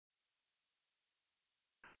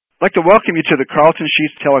I'd like to welcome you to the Carleton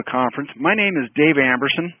Sheets teleconference. My name is Dave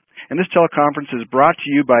Amberson, and this teleconference is brought to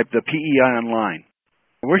you by the PEI Online.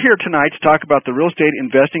 We're here tonight to talk about the real estate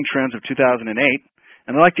investing trends of 2008,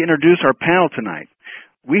 and I'd like to introduce our panel tonight.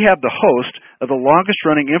 We have the host of the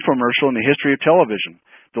longest-running infomercial in the history of television,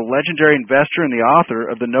 the legendary investor and the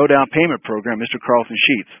author of the No Down Payment Program, Mr. Carleton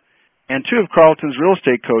Sheets, and two of Carleton's real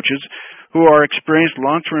estate coaches who are experienced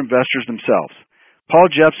long-term investors themselves,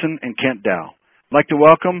 Paul Jepson and Kent Dow. I'd like to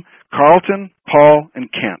welcome Carleton, Paul,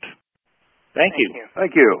 and Kent. Thank you.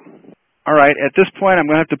 Thank you. All right, at this point,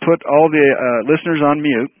 I'm going to have to put all the listeners on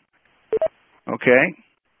mute. Okay.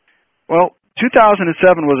 Well, 2007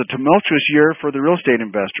 was a tumultuous year for the real estate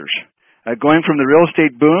investors. Going from the real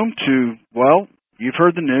estate boom to, well, you've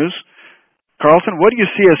heard the news. Carleton, what do you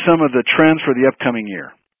see as some of the trends for the upcoming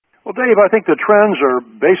year? Well, Dave, I think the trends are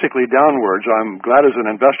basically downwards. I'm glad as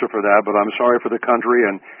an investor for that, but I'm sorry for the country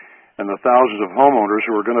and the thousands of homeowners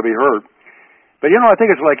who are going to be hurt. But, I think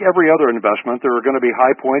it's like every other investment. There are going to be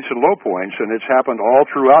high points and low points, and it's happened all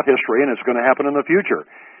throughout history, and it's going to happen in the future.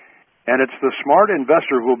 And it's the smart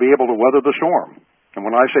investor who will be able to weather the storm. And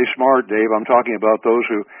when I say smart, Dave, I'm talking about those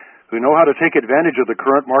who know how to take advantage of the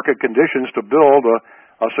current market conditions to build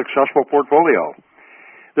a successful portfolio.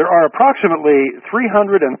 There are approximately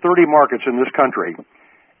 330 markets in this country,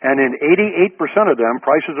 and in 88% of them,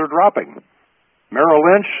 prices are dropping. Merrill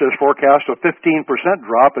Lynch has forecast a 15%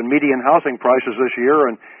 drop in median housing prices this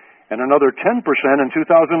year and another 10% in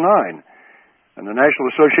 2009. And the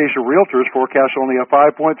National Association of Realtors forecasts only a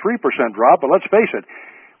 5.3% drop, but let's face it,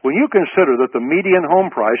 when you consider that the median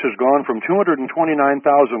home price has gone from $229,000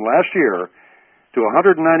 last year to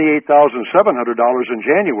 $198,700 in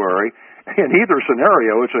January, in either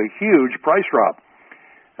scenario, it's a huge price drop.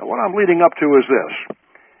 Now, what I'm leading up to is this.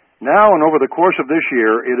 Now and over the course of this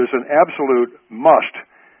year, it is an absolute must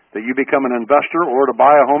that you become an investor or to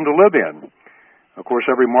buy a home to live in. Of course,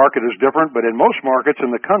 every market is different, but in most markets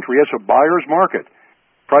in the country, it's a buyer's market.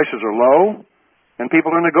 Prices are low, and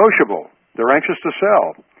people are negotiable. They're anxious to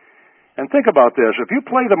sell. And think about this. If you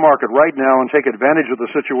play the market right now and take advantage of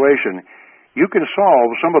the situation, you can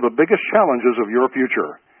solve some of the biggest challenges of your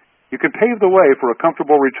future. You can pave the way for a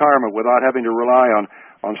comfortable retirement without having to rely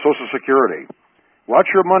on Social Security. Watch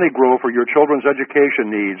your money grow for your children's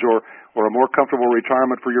education needs or a more comfortable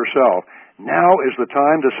retirement for yourself. Now is the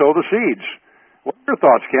time to sow the seeds. What are your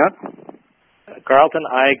thoughts, Kent? Carleton,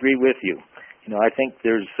 I agree with you. I think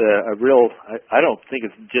there's I don't think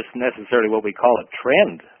it's just necessarily what we call a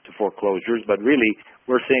trend to foreclosures, but really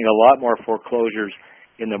we're seeing a lot more foreclosures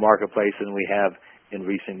in the marketplace than we have in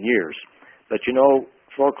recent years. But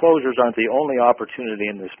foreclosures aren't the only opportunity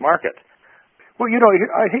in this market. Well,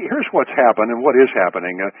 here's what's happened and what is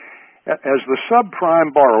happening. As the subprime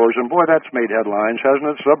borrowers, and boy, that's made headlines, hasn't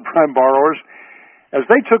it? Subprime borrowers, as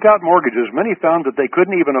they took out mortgages, many found that they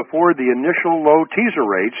couldn't even afford the initial low teaser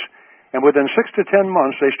rates, and within 6 to 10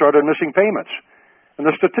 months, they started missing payments. And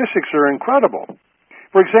the statistics are incredible.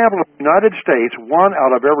 For example, in the United States, 1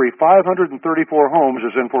 out of every 534 homes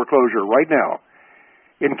is in foreclosure right now.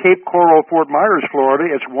 In Cape Coral, Fort Myers, Florida,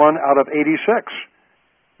 it's 1 out of 86.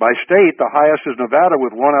 By state, the highest is Nevada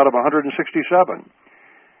with 1 out of 167.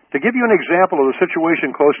 To give you an example of the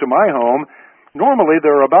situation close to my home, normally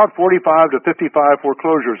there are about 45 to 55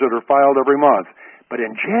 foreclosures that are filed every month. But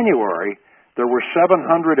in January, there were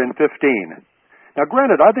 715. Now,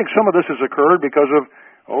 granted, I think some of this has occurred because of,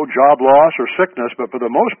 job loss or sickness, but for the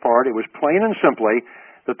most part, it was plain and simply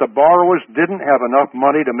that the borrowers didn't have enough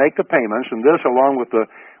money to make the payments, and this, along with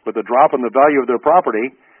the drop in the value of their property,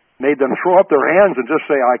 made them throw up their hands and just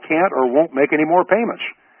say, I can't or won't make any more payments.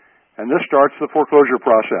 And this starts the foreclosure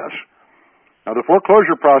process. Now, the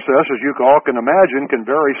foreclosure process, as you all can imagine, can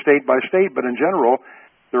vary state by state, but in general,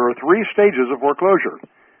 there are 3 stages of foreclosure.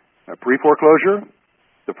 A pre-foreclosure,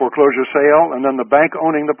 the foreclosure sale, and then the bank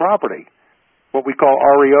owning the property, what we call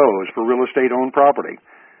REOs, for real estate-owned property.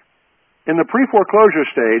 In the pre-foreclosure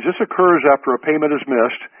stage, this occurs after a payment is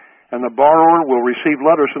missed, and the borrower will receive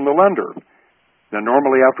letters from the lender. Now,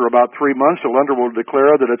 normally after about 3 months, the lender will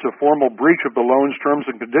declare that it's a formal breach of the loan's terms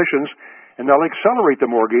and conditions, and they'll accelerate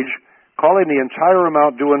the mortgage, calling the entire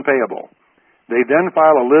amount due and payable. They then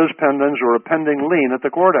file a lis pendens or a pending lien at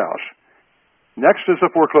the courthouse. Next is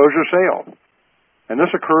the foreclosure sale, and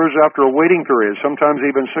this occurs after a waiting period, sometimes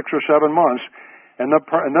even 6 or 7 months, and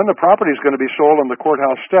then the property is going to be sold on the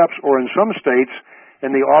courthouse steps or in some states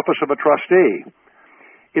in the office of a trustee.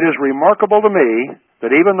 It is remarkable to me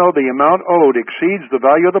that even though the amount owed exceeds the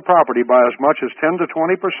value of the property by as much as 10 to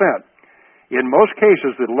 20%, in most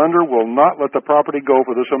cases the lender will not let the property go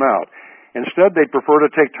for this amount. Instead, they'd prefer to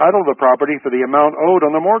take title of the property for the amount owed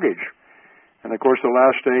on the mortgage. And, of course, the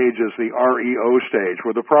last stage is the REO stage,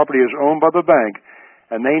 where the property is owned by the bank,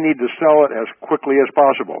 and they need to sell it as quickly as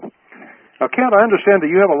possible. Now, Kent, I understand that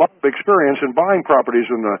you have a lot of experience in buying properties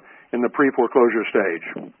in the pre-foreclosure stage.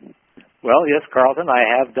 Well, yes, Carlton, I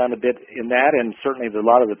have done a bit in that, and certainly a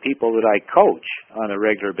lot of the people that I coach on a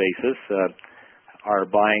regular basis are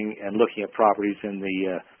buying and looking at properties in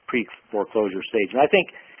the pre-foreclosure stage. And I think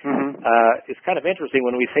it's kind of interesting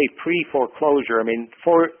when we say pre-foreclosure. I mean,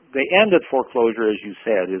 for the end of foreclosure, as you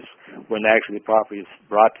said, is when actually the property is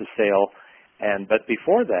brought to sale. But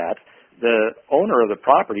before that, the owner of the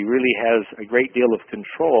property really has a great deal of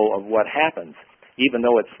control of what happens, even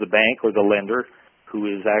though it's the bank or the lender who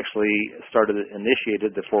has actually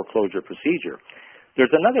initiated the foreclosure procedure.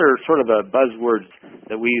 There's another sort of a buzzword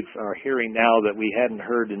that we are hearing now that we hadn't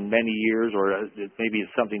heard in many years, or maybe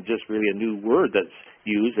it's something just really a new word that's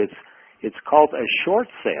used. It's called a short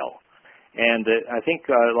sale. And I think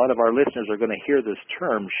a lot of our listeners are going to hear this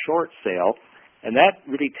term, short sale, and that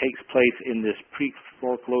really takes place in this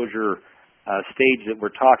pre-foreclosure stage that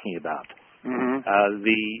we're talking about.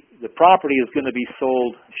 The property is going to be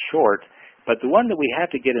sold short, but the one that we have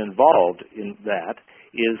to get involved in that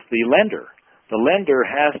is the lender. The lender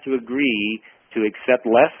has to agree to accept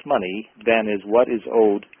less money than is what is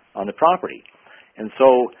owed on the property. And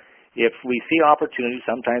so if we see opportunities,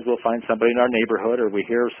 sometimes we'll find somebody in our neighborhood, or we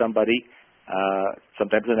hear of somebody,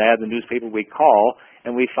 sometimes an ad in the newspaper, we call,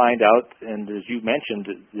 and we find out, and as you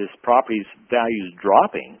mentioned, this property's value is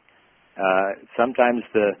dropping. Sometimes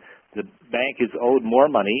the bank is owed more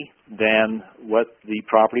money than what the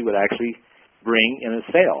property would actually bring in a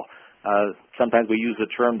sale. Sometimes we use the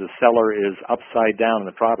term the seller is upside down in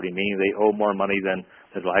the property, meaning they owe more money than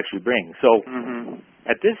it will actually bring. So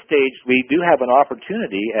at this stage, we do have an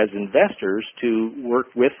opportunity as investors to work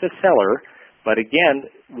with the seller, but again,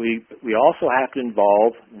 we also have to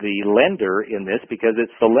involve the lender in this, because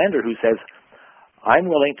it's the lender who says, I'm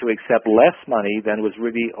willing to accept less money than was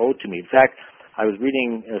really owed to me. In fact, I was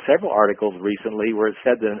reading several articles recently where it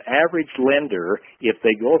said that an average lender, if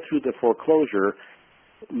they go through the foreclosure,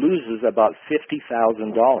 loses about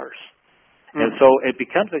 $50,000. And so it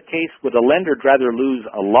becomes a case where the lender would rather lose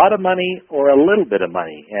a lot of money or a little bit of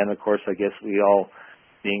money. And, of course, I guess we all,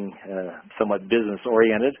 being somewhat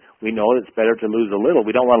business-oriented, we know it's better to lose a little.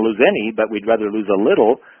 We don't want to lose any, but we'd rather lose a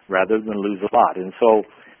little rather than lose a lot. And so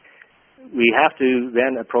we have to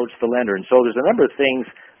then approach the lender. And so there's a number of things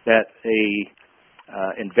that a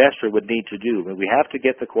investor would need to do. We have to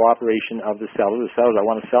get the cooperation of the seller. The seller, I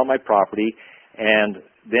want to sell my property, and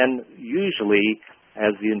then usually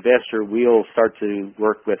as the investor, we'll start to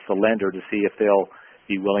work with the lender to see if they'll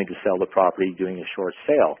be willing to sell the property doing a short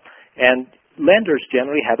sale. And lenders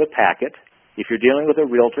generally have a packet. If you're dealing with a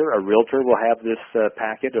realtor will have this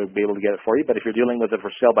packet or be able to get it for you. But if you're dealing with a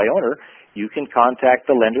for sale by owner, you can contact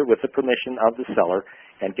the lender with the permission of the seller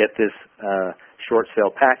and get this short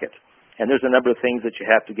sale packet. And there's a number of things that you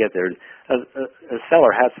have to get there. A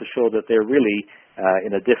seller has to show that they're really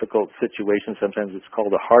in a difficult situation. Sometimes it's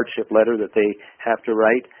called a hardship letter that they have to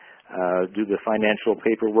write, do the financial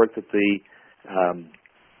paperwork that the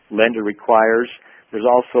lender requires. There's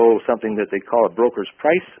also something that they call a broker's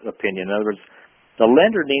price opinion. In other words, the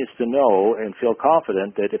lender needs to know and feel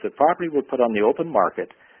confident that if the property were put on the open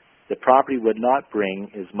market, the property would not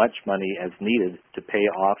bring as much money as needed to pay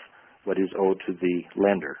off what is owed to the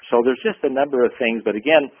lender. So there's just a number of things, but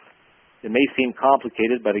again, it may seem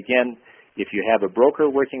complicated, but again, if you have a broker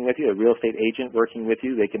working with you, a real estate agent working with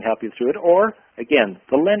you, they can help you through it. Or, again,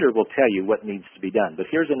 the lender will tell you what needs to be done. But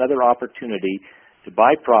here's another opportunity to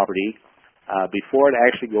buy property before it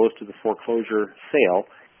actually goes to the foreclosure sale.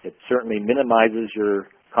 It certainly minimizes your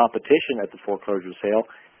competition at the foreclosure sale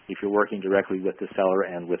if you're working directly with the seller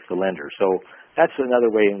and with the lender. So that's another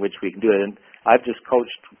way in which we can do it. And I've just coached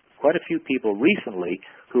quite a few people recently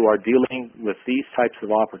who are dealing with these types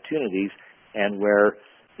of opportunities, and where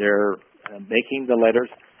they're making the letters,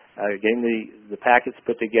 getting the packets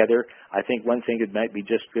put together. I think one thing it might be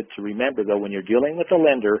just good to remember, though, when you're dealing with a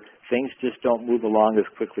lender, things just don't move along as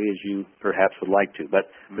quickly as you perhaps would like to.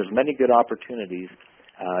 But there's many good opportunities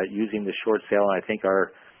using the short sale, and I think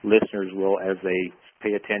our listeners will, as they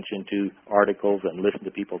pay attention to articles and listen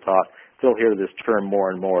to people talk, they'll hear this term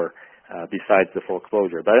more and more besides the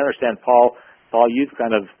foreclosure. But I understand, Paul, you've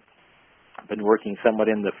kind of been working somewhat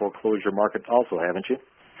in the foreclosure market also, haven't you?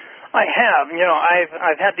 I have.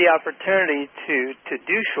 I've had the opportunity to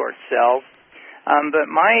do short sales, but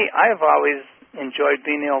I've always enjoyed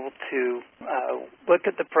being able to look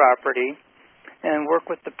at the property and work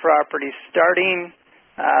with the property, starting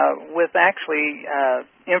with actually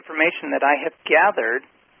information that I have gathered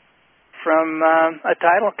from a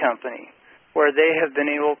title company. where they have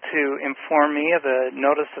been able to inform me of a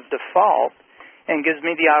notice of default and gives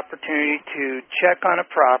me the opportunity to check on a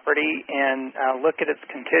property and look at its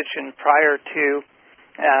condition prior to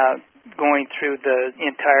going through the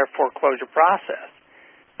entire foreclosure process.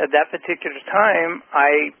 At that particular time,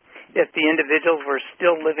 if the individuals were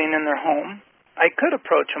still living in their home, I could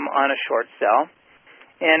approach them on a short sale.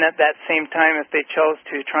 And at that same time, if they chose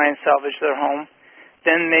to try and salvage their home,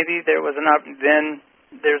 then maybe there's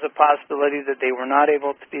a possibility that they were not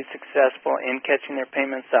able to be successful in catching their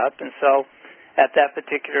payments up. And so at that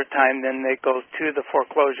particular time, then it goes to the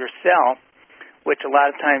foreclosure sale, which a lot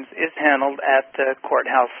of times is handled at the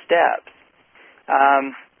courthouse steps.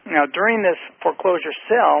 Now, during this foreclosure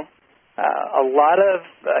sale, a lot of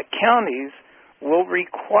counties will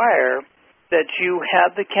require that you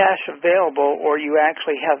have the cash available or you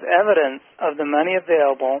actually have evidence of the money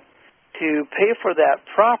available to pay for that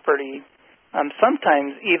property,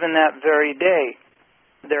 sometimes even that very day.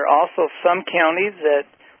 There are also some counties that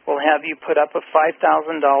will have you put up a $5,000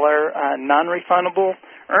 non-refundable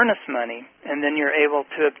earnest money, and then you're able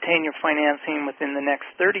to obtain your financing within the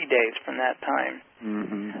next 30 days from that time.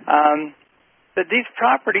 Mm-hmm. But these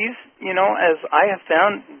properties, as I have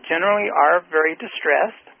found, generally are very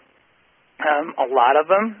distressed. A lot of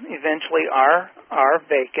them eventually are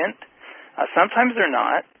vacant. Sometimes they're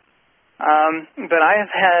not. But I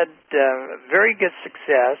have had very good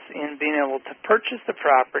success in being able to purchase the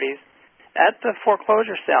properties at the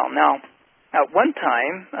foreclosure sale. Now, at one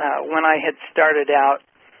time, when I had started out,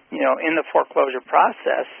 in the foreclosure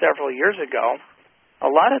process several years ago,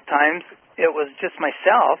 a lot of times it was just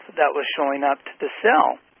myself that was showing up to the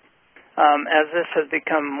sale. As this has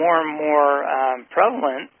become more and more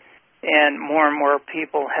prevalent and more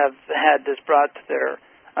people have had this brought to their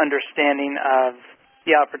understanding of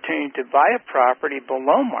the opportunity to buy a property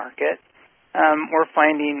below market, we're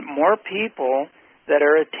finding more people that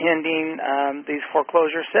are attending these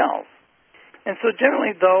foreclosure sales. And so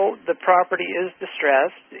generally, though the property is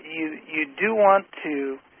distressed, you do want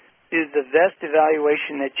to do the best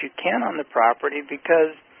evaluation that you can on the property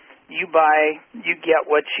because you get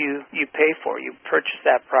what you pay for. You purchase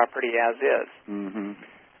that property as is. Mm-hmm.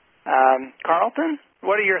 Carlton,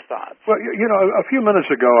 what are your thoughts? Well, a few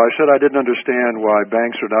minutes ago I said I didn't understand why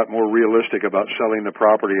banks are not more realistic about selling the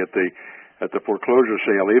property at the foreclosure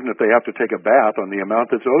sale, even if they have to take a bath on the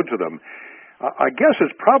amount that's owed to them. I guess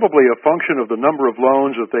it's probably a function of the number of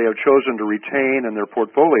loans that they have chosen to retain in their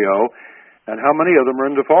portfolio and how many of them are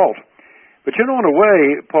in default. But in a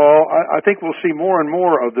way, Paul, I think we'll see more and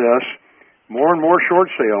more of this, more and more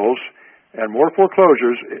short sales and more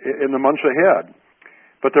foreclosures in the months ahead.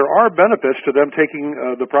 But there are benefits to them taking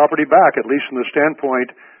the property back, at least from the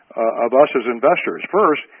standpoint of us as investors.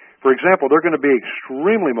 First, for example, they're going to be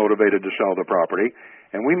extremely motivated to sell the property,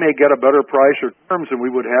 and we may get a better price or terms than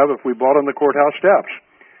we would have if we bought on the courthouse steps.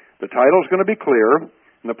 The title is going to be clear,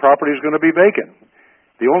 and the property is going to be vacant.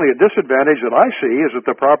 The only disadvantage that I see is that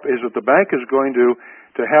the bank is going to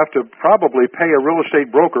have to probably pay a real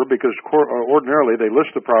estate broker because ordinarily they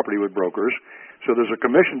list the property with brokers, so there's a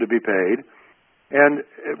commission to be paid. And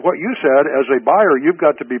what you said, as a buyer, you've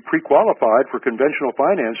got to be pre-qualified for conventional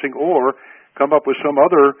financing or come up with some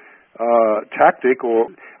other tactic or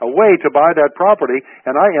a way to buy that property.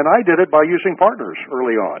 And I did it by using partners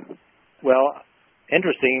early on. Well,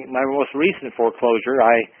 interesting. My most recent foreclosure,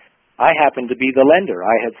 I happened to be the lender.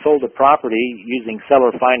 I had sold a property using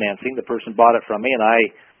seller financing. The person bought it from me, and I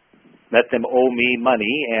let them owe me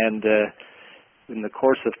money. And in the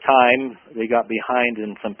course of time, they got behind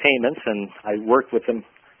in some payments, and I worked with them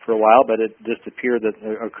for a while, but it just occurred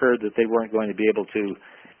that they weren't going to be able to,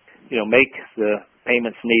 make the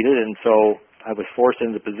payments needed, and so I was forced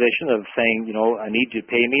into the position of saying, I need you to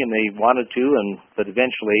pay me, and they wanted to, but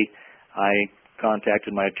eventually I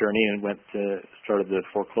contacted my attorney and started the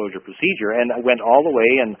foreclosure procedure, and I went all the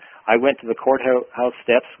way, and I went to the courthouse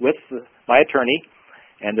steps with my attorney,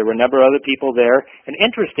 and there were a number of other people there, and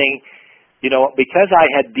interesting, because I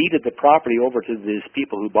had deeded the property over to these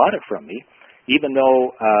people who bought it from me, even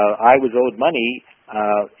though I was owed money,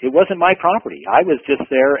 it wasn't my property. I was just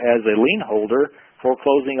there as a lien holder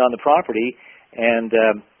foreclosing on the property, and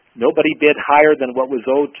nobody bid higher than what was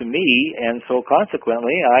owed to me, and so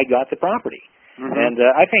consequently, I got the property. Mm-hmm. And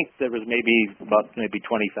I think there was maybe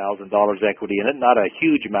 $20,000 equity in it, not a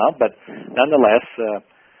huge amount, but nonetheless,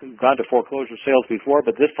 gone to foreclosure sales before,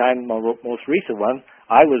 but this time, my most recent one,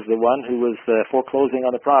 I was the one who was foreclosing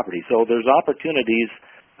on the property. So there's opportunities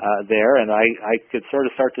there, and I could sort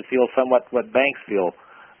of start to feel somewhat what banks feel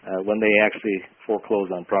when they actually foreclose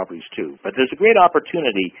on properties too. But there's a great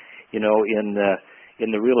opportunity, in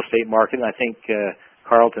the real estate market, and I think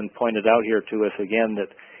Carlton pointed out here to us again that,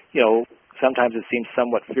 sometimes it seems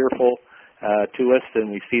somewhat fearful to us, and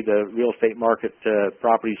we see the real estate market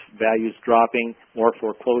property values dropping, more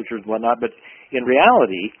foreclosures and whatnot. But in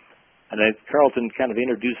reality, and Carlton kind of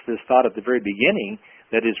introduced this thought at the very beginning,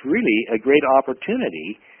 that is really a great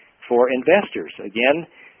opportunity for investors. Again,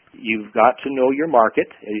 you've got to know your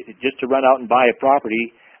market. Just to run out and buy a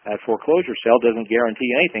property at foreclosure sale doesn't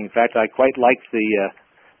guarantee anything. In fact, I quite like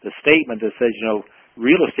the statement that says,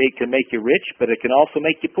 real estate can make you rich, but it can also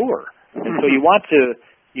make you poor. And so you want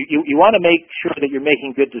to make sure that you're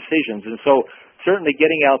making good decisions. And so certainly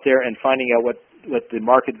getting out there and finding out what the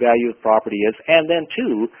market value of property is, and then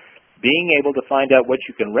too, being able to find out what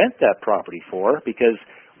you can rent that property for, because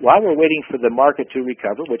while we're waiting for the market to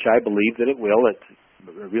recover, which I believe that it will,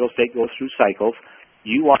 real estate goes through cycles,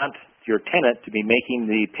 you want your tenant to be making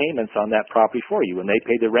the payments on that property for you. When they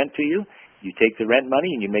pay the rent to you, you take the rent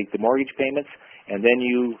money and you make the mortgage payments, and then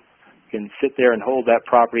you can sit there and hold that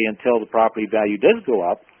property until the property value does go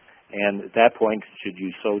up. And at that point, should you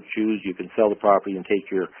so choose, you can sell the property and take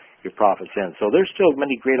your profits in. So there's still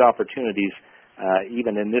many great opportunities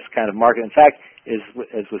even in this kind of market. In fact,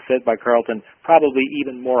 as was said by Carlton, probably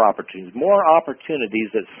even more opportunities. More opportunities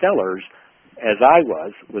that sellers, as I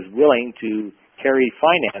was willing to carry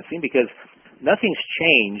financing, because nothing's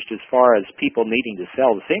changed as far as people needing to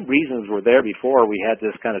sell. The same reasons were there before we had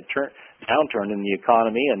this kind of downturn in the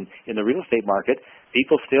economy and in the real estate market.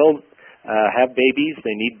 People still have babies.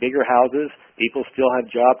 They need bigger houses. People still have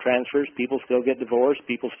job transfers. People still get divorced.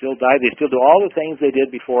 People still die. They still do all the things they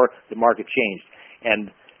did before the market changed.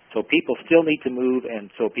 And so people still need to move,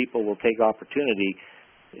 and so people will take opportunity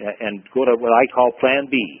and go to what I call Plan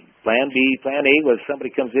B. Plan A was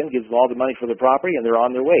somebody comes in, gives them all the money for the property, and they're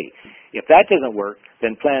on their way. If that doesn't work,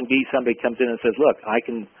 then Plan B, somebody comes in and says, look, I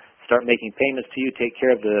can start making payments to you, take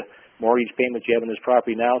care of the mortgage payments you have in this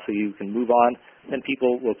property now so you can move on, then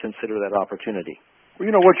people will consider that opportunity. Well,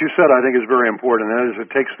 what you said I think is very important, and that is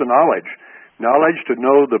it takes the knowledge to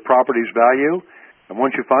know the property's value, and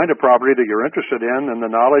once you find a property that you're interested in, and the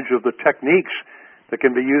knowledge of the techniques that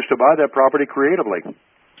can be used to buy that property creatively.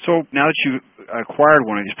 So now that you've acquired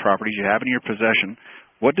one of these properties you have in your possession,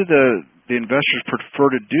 what do the investors prefer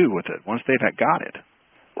to do with it once they've got it?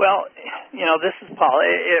 Well, this is Paul.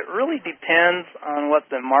 It really depends on what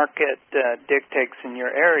the market dictates in your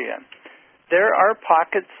area. There are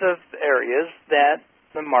pockets of areas that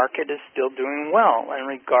the market is still doing well, and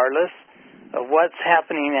regardless of what's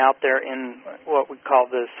happening out there in what we call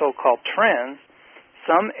the so-called trends,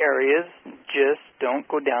 some areas just don't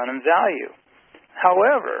go down in value.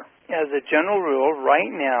 However, as a general rule,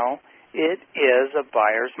 right now, it is a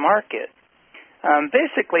buyer's market.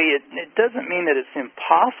 Basically, it doesn't mean that it's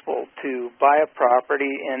impossible to buy a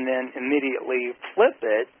property and then immediately flip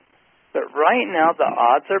it, but right now the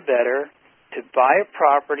odds are better to buy a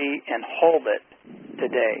property and hold it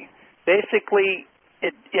today. Basically,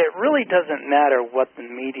 it really doesn't matter what the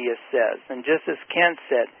media says. And just as Ken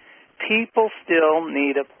said, people still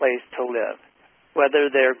need a place to live.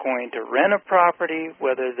 Whether they're going to rent a property,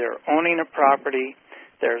 whether they're owning a property,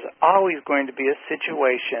 there's always going to be a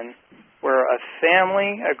situation where a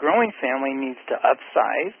growing family needs to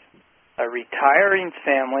upsize, a retiring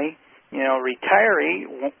family, retiree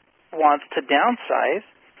wants to downsize,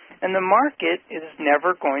 and the market is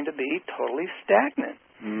never going to be totally stagnant.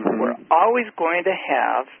 Mm-hmm. We're always going to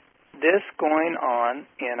have this going on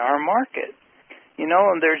in our market.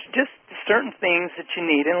 And there's just certain things that you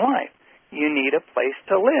need in life. You need a place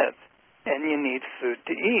to live, and you need food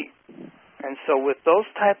to eat. And so with those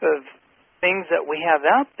type of things that we have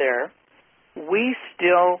out there,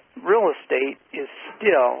 real estate is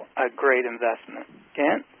still a great investment.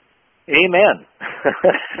 Kent? Amen.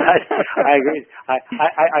 I agree.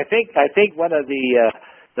 I think one of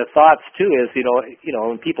the thoughts too is,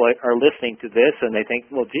 when people are listening to this and they think,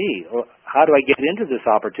 well, gee, how do I get into this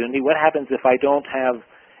opportunity? What happens if I don't have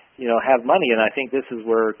money? And I think this is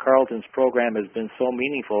where Carlton's program has been so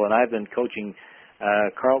meaningful, and I've been coaching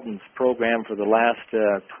Carlton's program for the last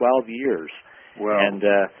 12 years. Wow. And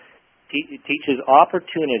teaches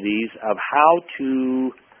opportunities of how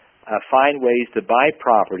to find ways to buy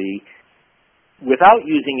property without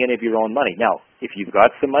using any of your own money. Now, if you've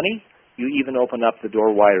got some money, you even open up the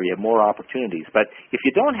door wider. You have more opportunities. But if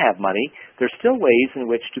you don't have money, there's still ways in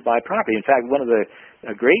which to buy property. In fact,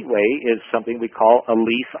 a great way is something we call a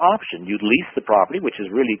lease option. You lease the property, which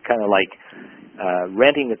is really kind of like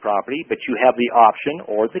renting the property, but you have the option,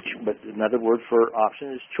 but another word for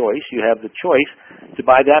option is choice. You have the choice to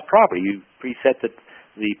buy that property. You preset the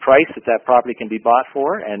price that property can be bought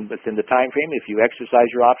for, and within the time frame, if you exercise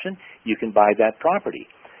your option, you can buy that property.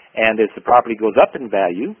 And as the property goes up in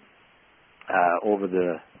value over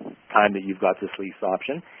the time that you've got this lease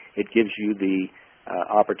option, it gives you the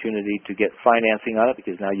opportunity to get financing on it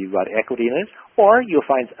because now you've got equity in it, or you'll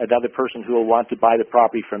find another person who will want to buy the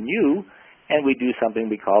property from you, and we do something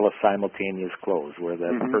we call a simultaneous close, where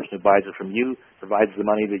the person who buys it from you provides the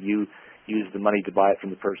money that you use the money to buy it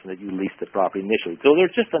from the person that you leased the property initially. So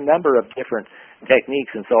there's just a number of different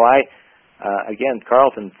techniques, and so again,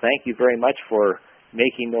 Carlton, thank you very much for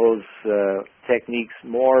making those techniques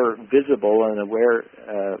more visible and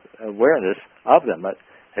awareness of them. But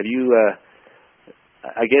have you?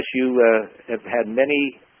 I guess you have had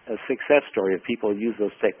many success story of people who use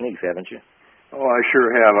those techniques, haven't you? Oh, I sure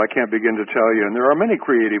have. I can't begin to tell you. And there are many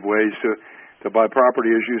creative ways to buy property,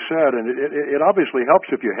 as you said. And it obviously helps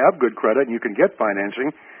if you have good credit and you can get financing.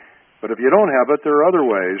 But if you don't have it, there are other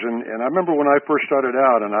ways. And I remember when I first started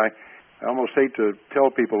out, and I almost hate to tell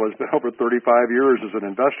people, it's been over 35 years as an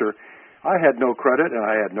investor, I had no credit and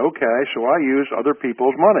I had no cash, so I used other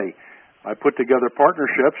people's money. I put together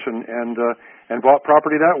partnerships and bought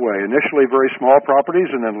property that way. Initially very small properties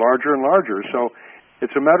and then larger and larger. So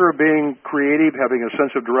it's a matter of being creative, having a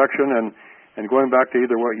sense of direction, and going back to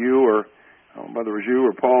either what you or whether it was you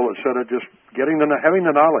or Paul that said it, just having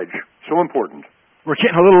the knowledge. So important. We're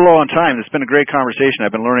getting a little low on time. It's been a great conversation.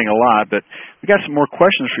 I've been learning a lot, but we got some more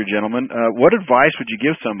questions for you, gentlemen. What advice would you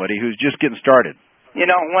give somebody who's just getting started? You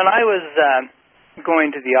know, when I was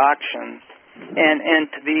going to the auctions,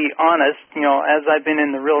 and to be honest, you know, as I've been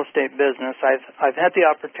in the real estate business, I've had the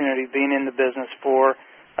opportunity of being in the business for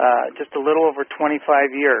just a little over 25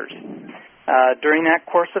 years. During that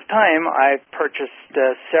course of time, I've purchased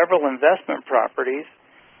several investment properties,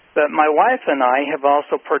 but my wife and I have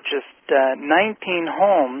also purchased 19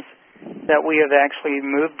 homes that we have actually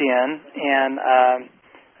moved in and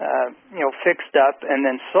fixed up and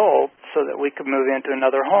then sold so that we could move into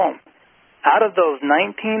another home. Out of those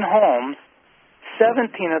 19 homes,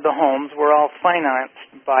 17 of the homes were all financed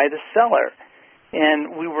by the seller,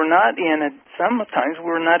 and we were not sometimes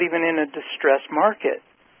we were not even in a distressed market,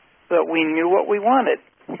 but we knew what we wanted.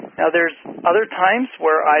 Now there's other times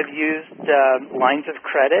where I've used lines of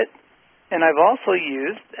credit, and I've also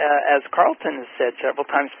used, as Carlton has said several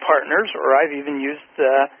times, partners, or I've even used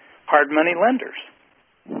hard money lenders.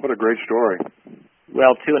 What a great story.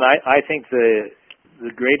 Well, too, and I think the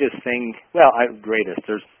greatest thing,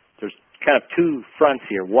 there's kind of two fronts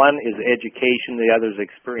here. One is education, the other is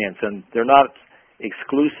experience, and they're not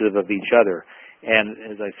exclusive of each other. And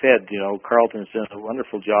as I said, you know, Carlton's done a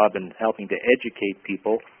wonderful job in helping to educate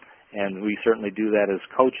people, and we certainly do that as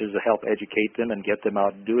coaches to help educate them and get them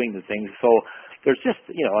out doing the things. So there's just,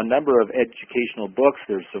 you know, a number of educational books.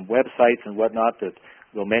 There's some websites and whatnot that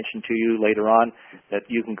we'll mention to you later on that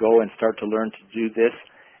you can go and start to learn to do this.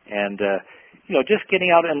 And you know, just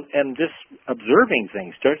getting out and just observing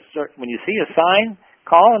things. Start, when you see a sign,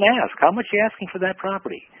 call and ask, how much are you asking for that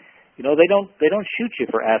property? You know, they don't shoot you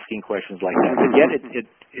for asking questions like that. But yet it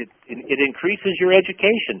increases your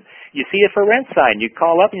education. You see a for rent sign, you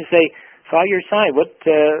call up and you say, saw your sign, what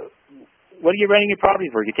are you renting your property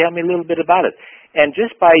for? You tell me a little bit about it. And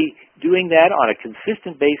just by doing that on a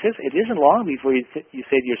consistent basis, it isn't long before you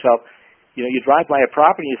say to yourself, you know, you drive by a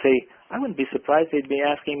property and you say, I wouldn't be surprised they'd be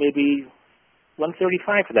asking maybe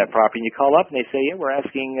 $135 for that property, and you call up and they say, yeah, we're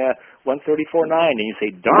asking $134.9, and you say,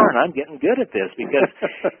 darn, I'm getting good at this, because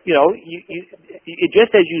you know, you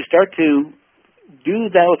just as you start to do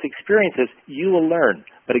those experiences, you will learn.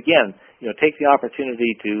 But again, you know, take the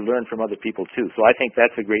opportunity to learn from other people too. So I think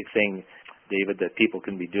that's a great thing, David, that people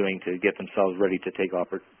can be doing to get themselves ready to take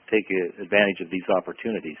advantage of these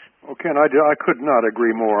opportunities. Okay, and I could not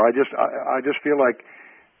agree more. I just feel like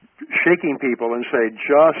shaking people and say,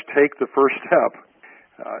 just take the first step.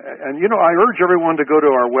 And, you know, I urge everyone to go to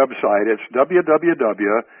our website. It's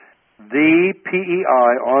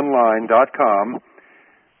www.thepeiionline.com.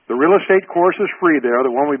 The real estate course is free there. The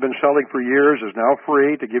one we've been selling for years is now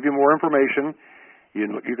free to give you more information.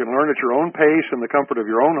 You can learn at your own pace in the comfort of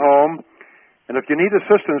your own home. And if you need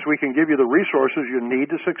assistance, we can give you the resources you need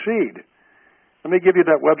to succeed. Let me give you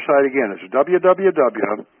that website again. It's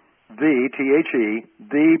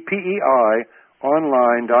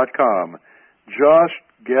thepeiionline.com. Just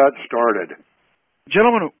get started.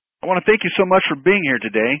 Gentlemen, I want to thank you so much for being here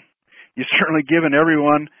today. You've certainly given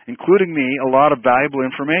everyone, including me, a lot of valuable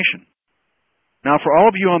information. Now, for all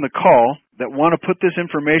of you on the call that want to put this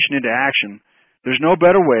information into action, there's no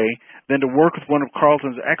better way than to work with one of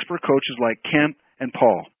Carlton's expert coaches like Kent and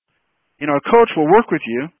Paul. You know, a coach will work with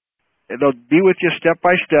you. They'll be with you step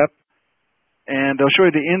by step, and they'll show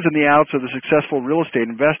you the ins and the outs of the successful real estate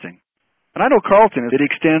investing. And I know Carlton, that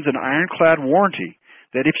extends an ironclad warranty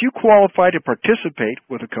that if you qualify to participate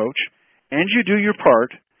with a coach and you do your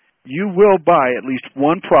part, you will buy at least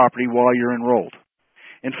one property while you're enrolled.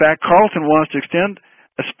 In fact, Carlton wants to extend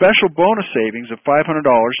a special bonus savings of $500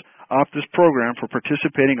 off this program for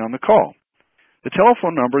participating on the call. The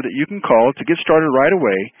telephone number that you can call to get started right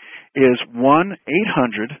away is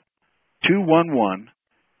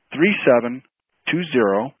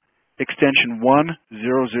 1-800-211-3720, extension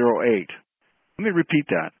 1008. Let me repeat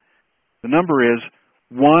that. The number is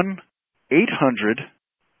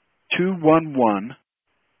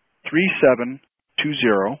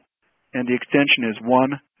 1-800-211-3720, and the extension is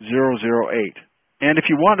 1008. And if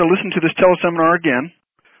you want to listen to this teleseminar again,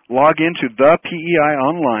 log into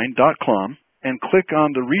thepeionline.com and click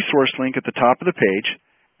on the resource link at the top of the page,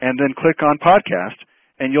 and then click on podcast,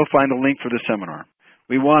 and you'll find a link for the seminar.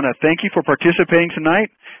 We want to thank you for participating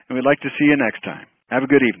tonight, and we'd like to see you next time. Have a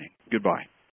good evening. Goodbye.